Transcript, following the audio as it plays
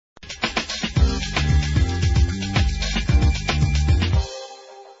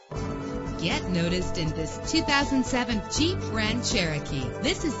Get noticed in this 2007 Jeep Grand Cherokee.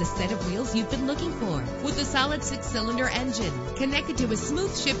 This is the set of wheels you've been looking for, with a solid 6-cylinder engine connected to a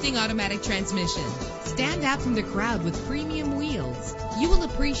smooth shifting automatic transmission. Stand out from the crowd with premium wheels. You will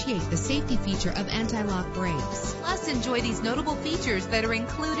appreciate the safety feature of anti-lock brakes. Plus, enjoy these notable features that are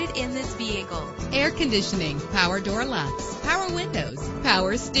included in this vehicle: air conditioning, power door locks, power windows,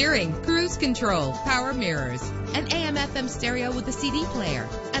 power steering, cruise control, power mirrors, an AM/FM stereo with a CD player,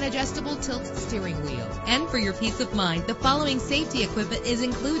 an adjustable tilt steering wheel. And for your peace of mind, the following safety equipment is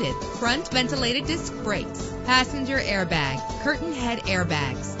included: front ventilated disc brakes, passenger airbag, curtain head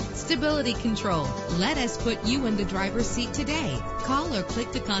airbags, stability control. Let us put you in the driver's seat today. Call or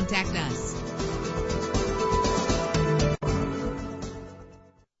click to contact us.